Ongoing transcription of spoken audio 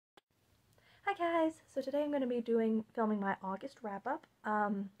guys! So today I'm going to be filming my August wrap-up.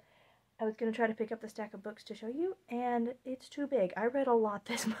 I was going to try to pick up the stack of books to show you, and it's too big. I read a lot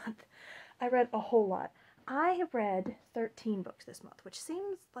this month. I read a whole lot. I have read 13 books this month, which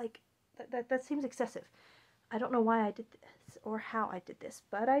seems like, that seems excessive. I don't know why I did this, or how I did this,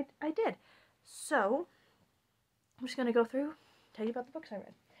 but I did. So, I'm just going to go through, tell you about the books I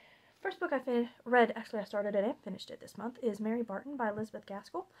read. First book I read, actually I started it and finished it this month, is Mary Barton by Elizabeth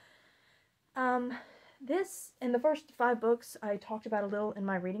Gaskell. In the first 5 books I talked about a little in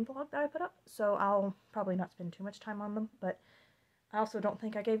my reading vlog that I put up, so I'll probably not spend too much time on them, but I also don't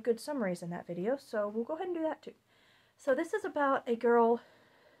think I gave good summaries in that video, so we'll go ahead and do that too. So this is about a girl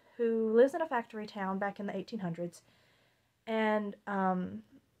who lives in a factory town back in the 1800s, and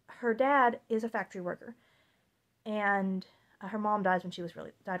her dad is a factory worker, and her mom died when she was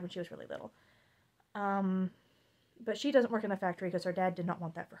really little. But she doesn't work in the factory because her dad did not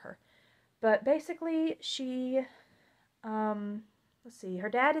want that for her. But basically, she, let's see, her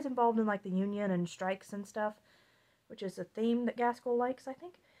dad is involved in, like, the union and strikes and stuff, which is a theme that Gaskell likes, I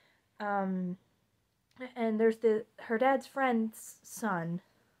think. And there's her dad's friend's son.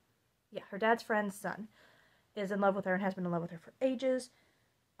 Yeah, her dad's friend's son is in love with her and has been in love with her for ages.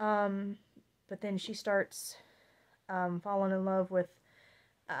 But then she starts, falling in love with,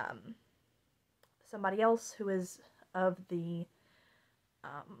 somebody else who is of the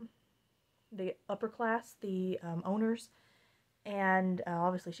upper class, the owners, and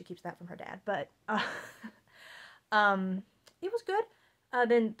obviously she keeps that from her dad, but it was good.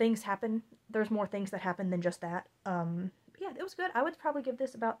 Then things happen. There's more things that happen than just that. Yeah, it was good. I would probably give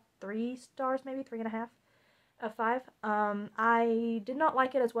this about 3 stars, maybe 3.5 out of 5. I did not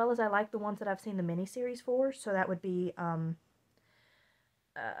like it as well as I like the ones that I've seen the miniseries for, so that would be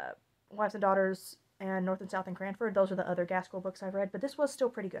Wives and Daughters and North and South and Cranford. Those are the other Gaskell books I've read, but this was still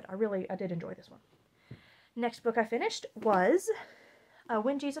pretty good. I did enjoy this one. Next book I finished was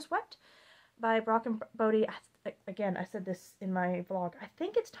When Jesus Wept by Brock and Bodie. Again, I said this in my vlog. I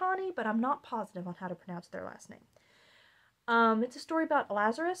think it's Thoene, but I'm not positive on how to pronounce their last name. It's a story about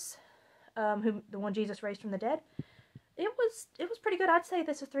Lazarus, the one Jesus raised from the dead. It was pretty good. I'd say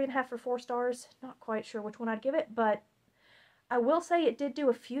this is 3.5 or 4 stars. Not quite sure which one I'd give it, but I will say it did do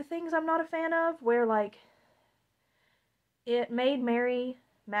a few things I'm not a fan of, where, like, it made Mary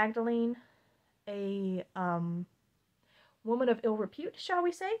Magdalene a woman of ill repute, shall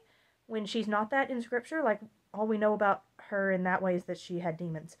we say, when she's not that in Scripture. Like, all we know about her in that way is that she had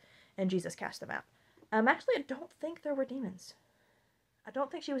demons, and Jesus cast them out. Actually, I don't think there were demons. I don't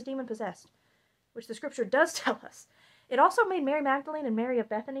think she was demon-possessed, which the Scripture does tell us. It also made Mary Magdalene and Mary of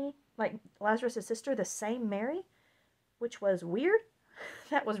Bethany, like Lazarus' sister, the same Mary, which was weird.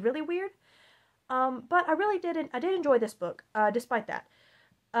 That was really weird. But I did enjoy this book, despite that.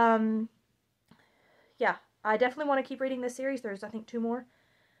 Yeah, I definitely want to keep reading this series. There's, I think, 2 more.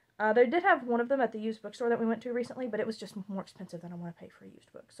 They did have one of them at the used bookstore that we went to recently, but it was just more expensive than I want to pay for a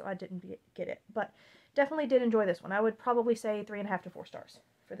used book, so I didn't get it. But definitely did enjoy this one. I would probably say 3.5 to 4 stars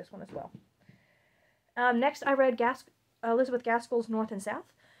for this one as well. Next, I read Elizabeth Gaskell's North and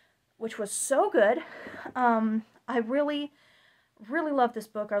South, which was so good. I really, really love this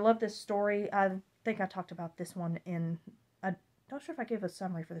book. I love this story. I think I talked about this one I'm not sure if I gave a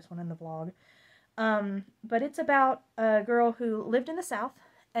summary for this one in the vlog. But it's about a girl who lived in the South,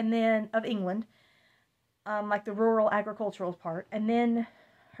 and then, of England, like the rural agricultural part, and then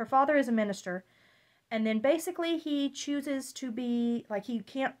her father is a minister, and then basically he chooses to be, like, he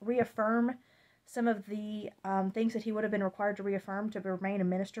can't reaffirm some of the things that he would have been required to reaffirm to remain a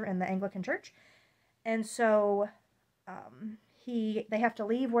minister in the Anglican Church. And so they have to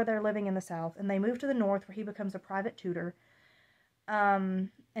leave where they're living in the South, and they move to the North, where he becomes a private tutor. And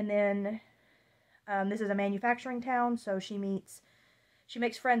then this is a manufacturing town, so she makes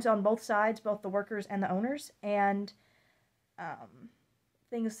friends on both sides, both the workers and the owners, and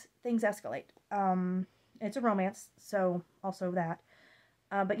things escalate. It's a romance, so also that.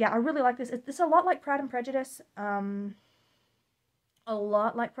 But yeah, I really like this. It's a lot like Pride and Prejudice. A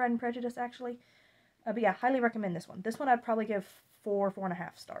lot like Pride and Prejudice, actually. But yeah, highly recommend this one. This one I'd probably give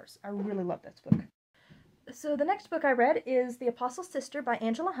 4.5 stars. I really love this book. So the next book I read is The Apostle's Sister by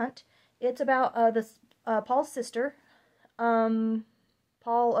Angela Hunt. It's about Paul's sister, Paul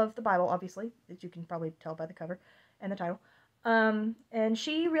of the Bible, obviously, as you can probably tell by the cover and the title. And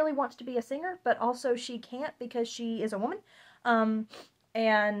she really wants to be a singer, but also she can't because she is a woman.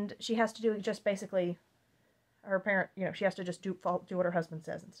 And she has to do just basically her parent, she has to just do what her husband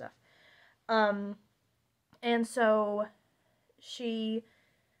says and stuff. And so she,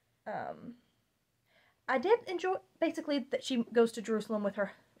 I did enjoy, basically, that she goes to Jerusalem with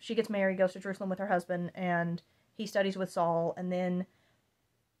her she gets married, goes to Jerusalem with her husband, and he studies with Saul, and then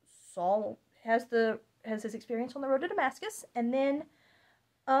Saul has his experience on the road to Damascus, and then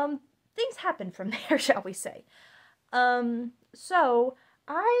things happen from there, shall we say. So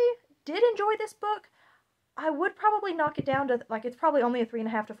I did enjoy this book. I would probably knock it down to, like, it's probably only a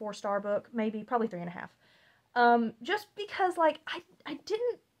 3.5 to 4 star book, maybe, probably 3.5. Just because, like, I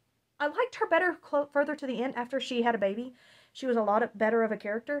liked her better further to the end after she had a baby. She was a lot better of a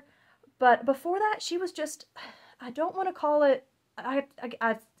character. But before that, she was just, I don't want to call it, I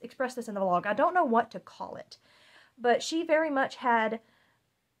expressed this in the vlog, I don't know what to call it. But she very much had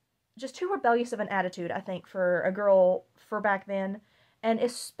just too rebellious of an attitude, I think, for a girl for back then. And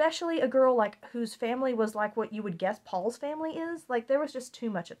especially a girl, like, whose family was like what you would guess Paul's family is. Like, there was just too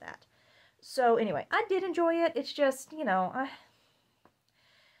much of that. So, anyway, I did enjoy it. It's just, you know,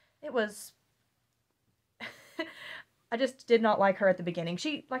 it was... I just did not like her at the beginning.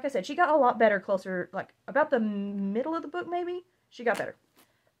 She, like I said, she got a lot better closer, like, about the middle of the book, maybe? She got better.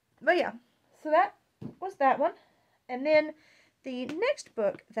 But, yeah. So, that was that one. And then, the next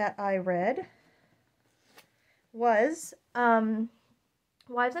book that I read was,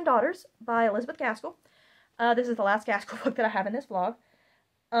 Wives and Daughters by Elizabeth Gaskell. This is the last Gaskell book that I have in this vlog.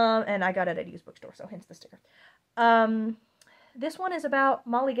 And I got it at a used bookstore, so hence the sticker. This one is about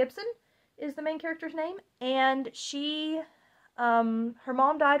Molly Gibson, is the main character's name. And she, her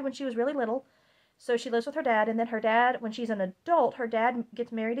mom died when she was really little, so she lives with her dad. And then her dad, when she's an adult, her dad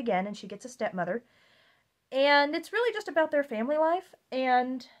gets married again, and she gets a stepmother. And it's really just about their family life.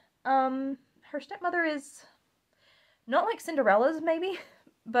 And her stepmother is not like Cinderella's, maybe,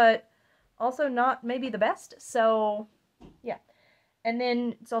 but also not maybe the best. So, yeah. And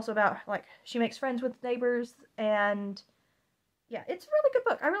then it's also about, like, she makes friends with neighbors, and yeah, it's a really good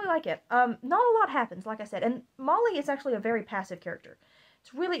book. I really like it. Not a lot happens, like I said, and Molly is actually a very passive character.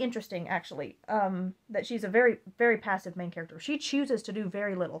 It's really interesting, actually, that she's a very, very passive main character. She chooses to do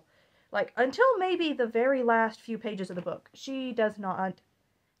very little. Like, until maybe the very last few pages of the book, she does not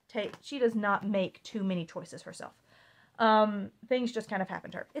make too many choices herself. Things just kind of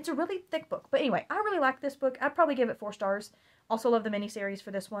happen to her. It's a really thick book. But anyway, I really like this book. I'd probably give it 4 stars. Also love the miniseries for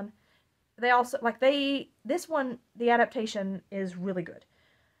this one. This one, the adaptation is really good.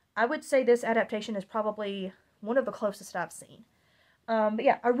 I would say this adaptation is probably one of the closest I've seen. But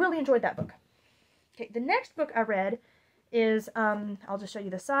yeah, I really enjoyed that book. Okay, the next book I read is, I'll just show you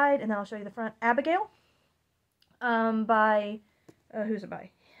the side, and then I'll show you the front. Abigail, by, who's it by?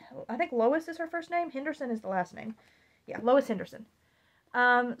 I think Lois is her first name. Henderson is the last name. Yeah, Lois Henderson.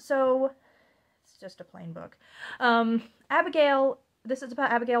 So, it's just a plain book. Abigail, this is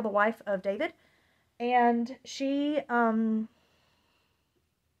about Abigail, the wife of David, and she,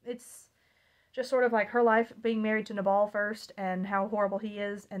 it's just sort of like her life being married to Nabal first, and how horrible he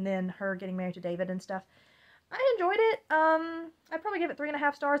is, and then her getting married to David and stuff. I enjoyed it. I'd probably give it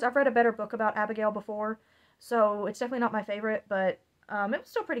 3.5 stars. I've read a better book about Abigail before, so it's definitely not my favorite, but, it was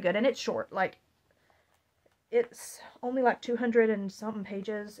still pretty good, and it's short. Like, it's only like 200 and something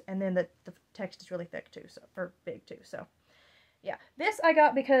pages, and then the text is really thick too, so, or big too, so, yeah. This I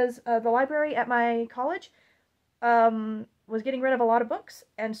got because the library at my college was getting rid of a lot of books,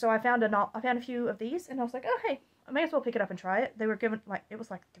 and so I found a few of these, and I was like, oh, hey, I may as well pick it up and try it. They were given, like, it was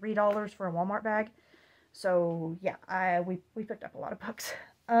like $3 for a Walmart bag, so, yeah, we picked up a lot of books.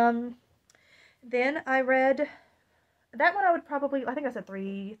 Then I read, that one I would probably, I think I said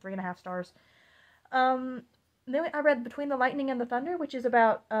 3.5 stars. Then I read Between the Lightning and the Thunder, which is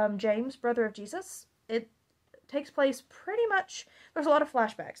about James, brother of Jesus. It takes place pretty much, there's a lot of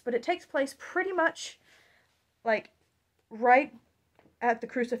flashbacks, but it takes place pretty much, like, right at the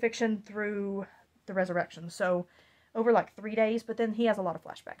crucifixion through the resurrection. So, over, like, 3 days, but then he has a lot of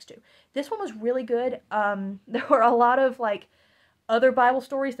flashbacks, too. This one was really good. There were a lot of, like, other Bible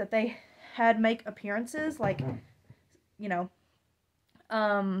stories that they had make appearances, like, you know,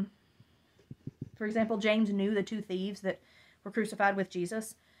 for example, James knew the 2 thieves that were crucified with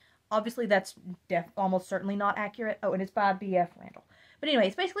Jesus. Obviously, that's almost certainly not accurate. Oh, and it's by B.F. Randall. But anyway,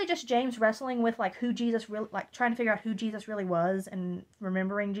 it's basically just James wrestling with, like, who Jesus really, like, trying to figure out who Jesus really was and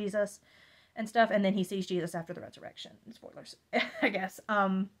remembering Jesus and stuff. And then he sees Jesus after the resurrection. Spoilers, I guess.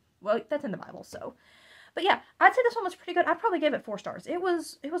 Well, that's in the Bible, so. But yeah, I'd say this one was pretty good. I'd probably give it 4 stars. It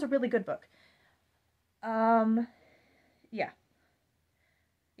was a really good book. Yeah.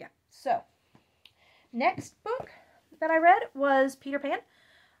 Yeah, so. Next book that I read was Peter Pan,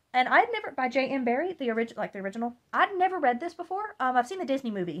 and I'd never, by J.M. Barrie, the original. I'd never read this before. I've seen the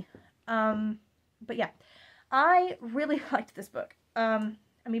Disney movie, but yeah, I really liked this book. I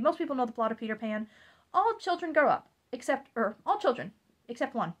mean, most people know the plot of Peter Pan. All children grow up, all children,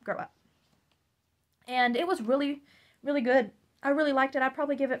 except one, Grow Up. And it was really, really good. I really liked it. I'd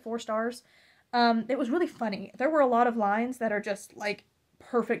probably give it 4 stars. It was really funny. There were a lot of lines that are just, like,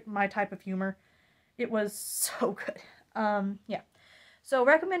 perfect, my type of humor. It was so good. Yeah. So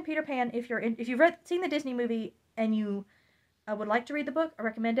recommend Peter Pan if you've seen the Disney movie and you would like to read the book. I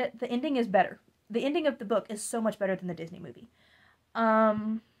recommend it. The ending is better. The ending of the book is so much better than the Disney movie.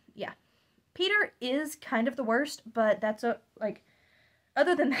 Yeah. Peter is kind of the worst, but that's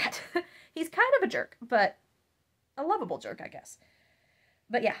other than that, he's kind of a jerk, but a lovable jerk, I guess.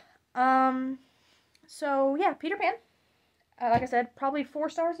 But yeah. So yeah, Peter Pan. Like I said, probably 4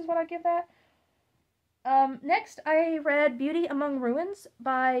 stars is what I'd give that. Next, I read Beauty Among Ruins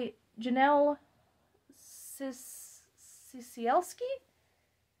by Janelle Ciesielski?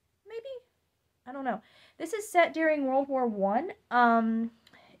 Maybe? I don't know. This is set during World War I.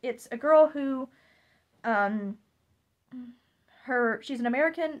 It's a girl who, she's an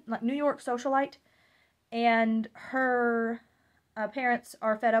American, like, New York socialite, and her parents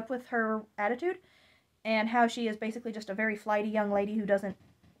are fed up with her attitude, and how she is basically just a very flighty young lady who doesn't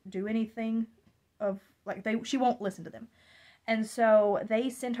do anything of, like, she won't listen to them. And so they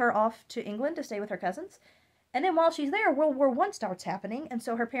send her off to England to stay with her cousins. And then while she's there, World War I starts happening, and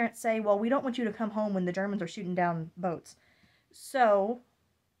so her parents say, well, we don't want you to come home when the Germans are shooting down boats. So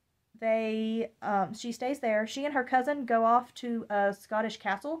she stays there. She and her cousin go off to a Scottish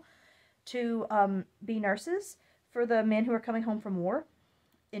castle to be nurses for the men who are coming home from war.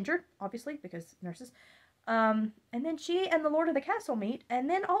 Injured, obviously, because nurses. And then she and the Lord of the Castle meet, and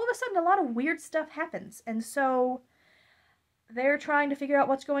then all of a sudden a lot of weird stuff happens. And so they're trying to figure out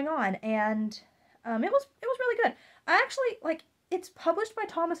what's going on, and it was really good. I actually, it's published by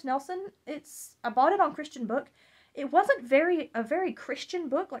Thomas Nelson. I bought it on Christian Book. It wasn't a very Christian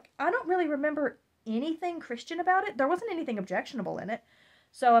book. Like, I don't really remember anything Christian about it. There wasn't anything objectionable in it.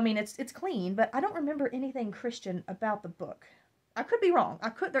 So, I mean, it's clean, but I don't remember anything Christian about the book. I could be wrong.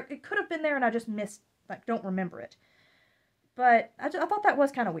 It could have been there and I just don't remember it. But I thought that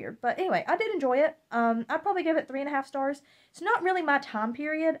was kind of weird. But anyway, I did enjoy it. I'd probably give it 3.5 stars. It's not really my time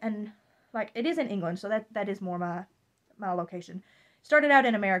period, and, it is in England, so that is more my location. Started out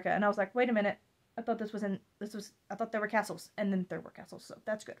in America, and I was like, wait a minute. I thought I thought there were castles, and then there were castles, so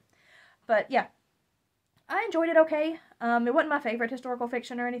that's good. But yeah, I enjoyed it okay. It wasn't my favorite historical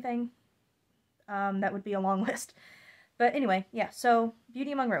fiction or anything. That would be a long list. But anyway, yeah, so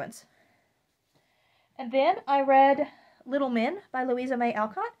Beauty Among Ruins. And then I read Little Men by Louisa May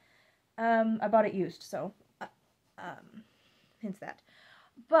Alcott. I bought it used, so hence that.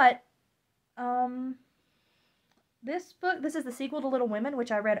 But this is the sequel to Little Women,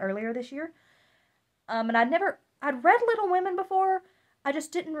 which I read earlier this year. And I'd read Little Women before, I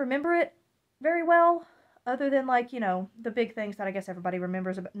just didn't remember it very well, other than, the big things that I guess everybody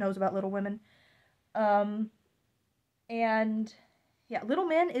knows about Little Women. And, yeah, Little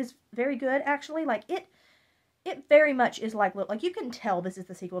Men is very good, actually. It very much is you can tell this is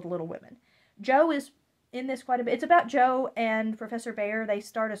the sequel to Little Women. Jo is in this quite a bit. It's about Jo and Professor Bear. They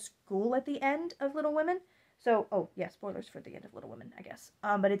start a school at the end of Little Women. So, oh, yeah, spoilers for the end of Little Women, I guess.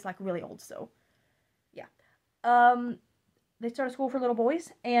 But it's, really old, so... yeah. They start a school for little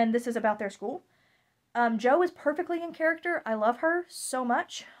boys, and this is about their school. Jo is perfectly in character. I love her so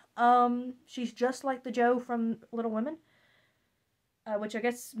much. She's just like the Jo from Little Women, which I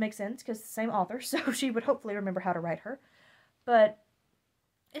guess makes sense, because the same author, so she would hopefully remember how to write her. But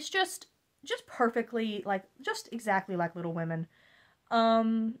it's just perfectly, just exactly like Little Women.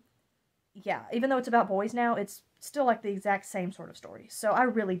 Yeah, even though it's about boys now, it's still, the exact same sort of story. So I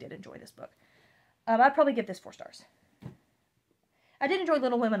really did enjoy this book. I'd probably give this 4 stars. I did enjoy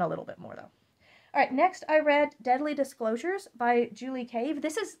Little Women a little bit more, though. Alright, next I read Deadly Disclosures by Julie Cave.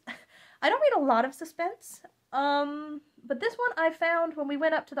 This is... I don't read a lot of suspense, but this one I found when we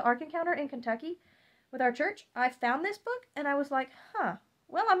went up to the Ark Encounter in Kentucky with our church. I found this book, and I was like,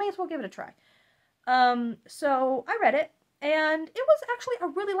 well, I may as well give it a try. So I read it, and it was actually... I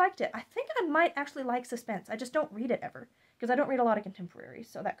really liked it. I think I might actually like suspense. I just don't read it ever, because I don't read a lot of contemporary,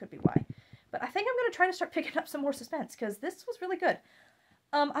 so that could be why. But I think I'm going to try to start picking up some more suspense, because this was really good.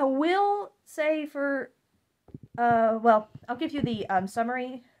 I will say well, I'll give you the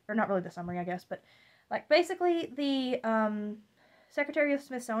summary, or not really the summary, I guess, but, basically, the Secretary of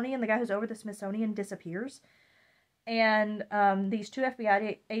Smithsonian, the guy who's over the Smithsonian, disappears, and these 2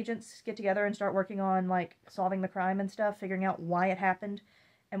 FBI agents get together and start working on, solving the crime and stuff, figuring out why it happened,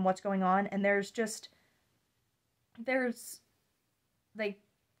 and what's going on, and they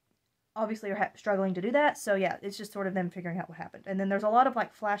obviously are struggling to do that, so yeah, it's just sort of them figuring out what happened. And then there's a lot of,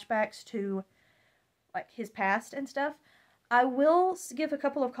 flashbacks to, his past and stuff. I will give a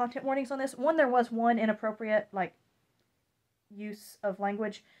couple of content warnings on this. One, there was one inappropriate, like, use of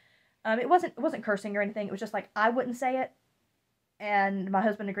language. It wasn't cursing or anything. It was just like, I wouldn't say it. And my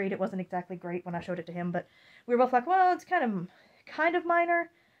husband agreed it wasn't exactly great when I showed it to him, but we were both like, well, it's kind of minor.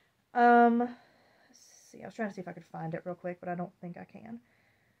 Let's see, I was trying to see if I could find it real quick, but I don't think I can.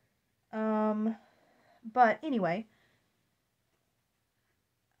 But anyway,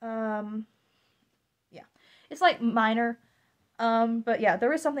 yeah, it's like minor, but yeah,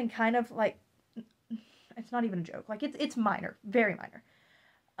 there is something kind of like, it's not even a joke, like it's minor, very minor.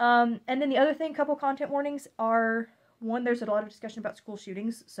 And then the other thing, couple content warnings are, one, there's a lot of discussion about school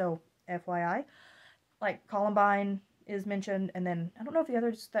shootings, so FYI, like Columbine is mentioned, and then I don't know if the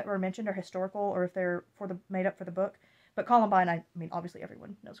others that were mentioned are historical or if they're made up for the book, but Columbine, I mean, obviously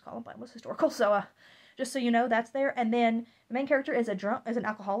everyone knows Columbine was historical, so just so you know, that's there. And then the main character is an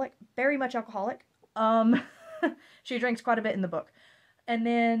alcoholic, very much alcoholic. She drinks quite a bit in the book. And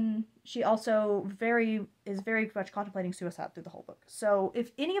then she also is very much contemplating suicide through the whole book. So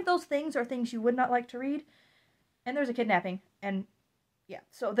if any of those things are things you would not like to read, and there's a kidnapping, and yeah,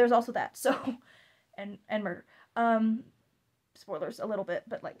 so there's also that. So, and murder. Spoilers a little bit,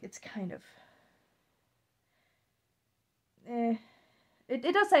 but like, it's kind of, it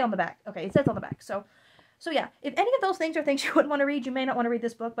does say on the back. Okay, it says on the back. So yeah, if any of those things are things you wouldn't want to read, you may not want to read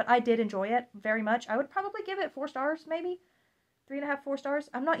this book, but I did enjoy it very much. I would probably give it 4 stars, maybe 3.5, 4 stars.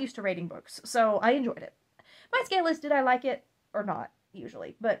 I'm not used to rating books, so I enjoyed it. My scale is, did I like it or not,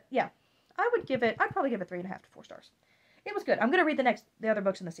 usually, but yeah, I'd probably give it 3.5 to 4 stars. It was good. I'm going to read the other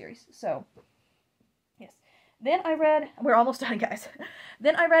books in the series, so yes. Then I read, we're almost done, guys.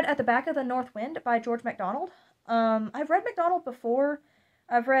 Then I read At the Back of the North Wind by George MacDonald. I've read MacDonald before.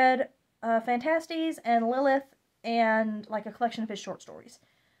 I've read Fantasties and Lilith and like a collection of his short stories.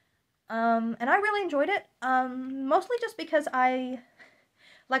 And I really enjoyed it. Mostly just because I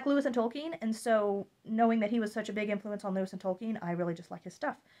like Lewis and Tolkien, and so knowing that he was such a big influence on Lewis and Tolkien, I really just like his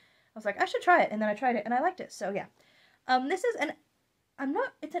stuff. I was like, I should try it, and then I tried it, and I liked it, so yeah. This is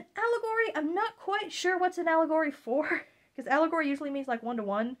it's an allegory. I'm not quite sure what's an allegory for, because allegory usually means like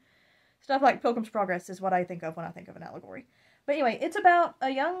one-to-one. Stuff like Pilgrim's Progress is what I think of when I think of an allegory. But anyway, it's about a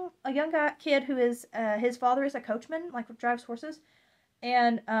young kid who is, his father is a coachman, like drives horses.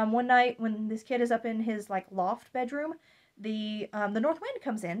 And one night when this kid is up in his like loft bedroom, the North Wind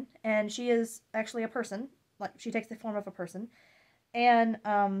comes in, and she is actually a person. Like, she takes the form of a person, and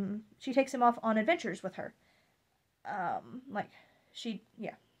she takes him off on adventures with her. She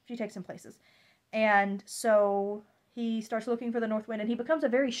takes him places, and so he starts looking for the North Wind, and he becomes a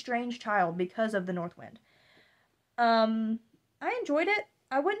very strange child because of the North Wind. I enjoyed it.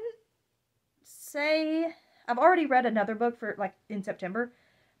 I wouldn't say... I've already read another book for, like, in September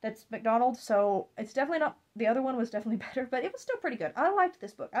that's MacDonald, so it's definitely not... The other one was definitely better, but it was still pretty good. I liked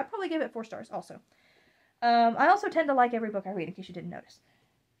this book. I'd probably give it 4 stars also. I also tend to like every book I read, in case you didn't notice.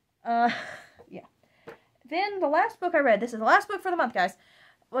 Yeah. Then the last book I read, this is the last book for the month, guys,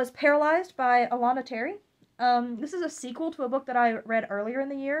 was Paralyzed by Alana Terry. This is a sequel to a book that I read earlier in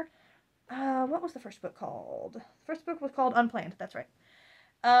the year. What was the first book called? The first book was called Unplanned, that's right.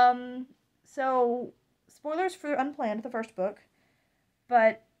 So, spoilers for Unplanned, the first book,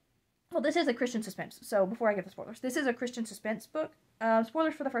 but, well, this is a Christian suspense, so before I give the spoilers, this is a Christian suspense book.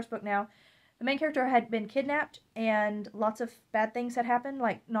 Spoilers for the first book now. The main character had been kidnapped, and lots of bad things had happened,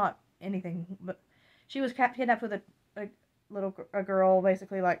 like, not anything, but she was kidnapped with a girl,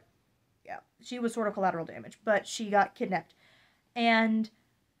 basically, like, yeah, she was sort of collateral damage, but she got kidnapped, and,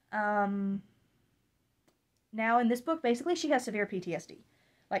 now in this book, basically, she has severe PTSD.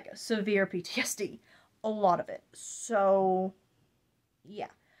 Like, severe PTSD. A lot of it. So, yeah.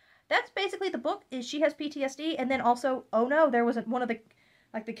 That's basically the book, is she has PTSD, and then also, oh no, there was one of the,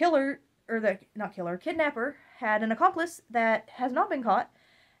 like, the killer, or the, not killer, kidnapper, had an accomplice that has not been caught,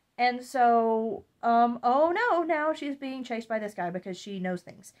 and so, oh no, now she's being chased by this guy because she knows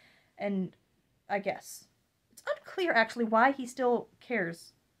things. And, I guess. It's unclear, actually, why he still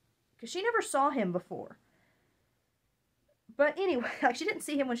cares. Because she never saw him before. But anyway, like, she didn't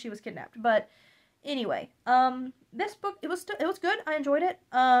see him when she was kidnapped. But anyway, this book, it was good. I enjoyed it.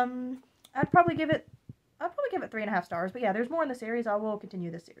 I'd probably give it 3.5 stars. But yeah, there's more in the series. I will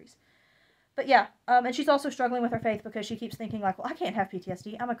continue this series. But yeah, and she's also struggling with her faith because she keeps thinking like, well, I can't have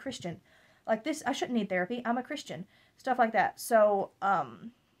PTSD. I'm a Christian. Like this, I shouldn't need therapy. I'm a Christian. Stuff like that. So,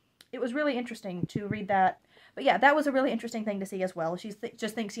 it was really interesting to read that. But yeah, that was a really interesting thing to see as well. She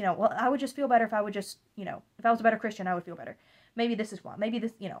just thinks, you know, well, I would just feel better if I would just, you know, if I was a better Christian, I would feel better. Maybe this is why. Maybe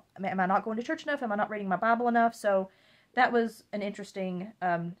this, you know, am I not going to church enough? Am I not reading my Bible enough? So that was an interesting,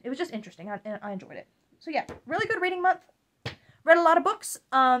 it was just interesting. I enjoyed it. So yeah, really good reading month. Read a lot of books.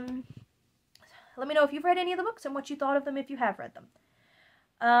 Let me know if you've read any of the books and what you thought of them if you have read them.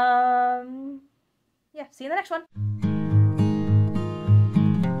 Yeah, see you in the next one.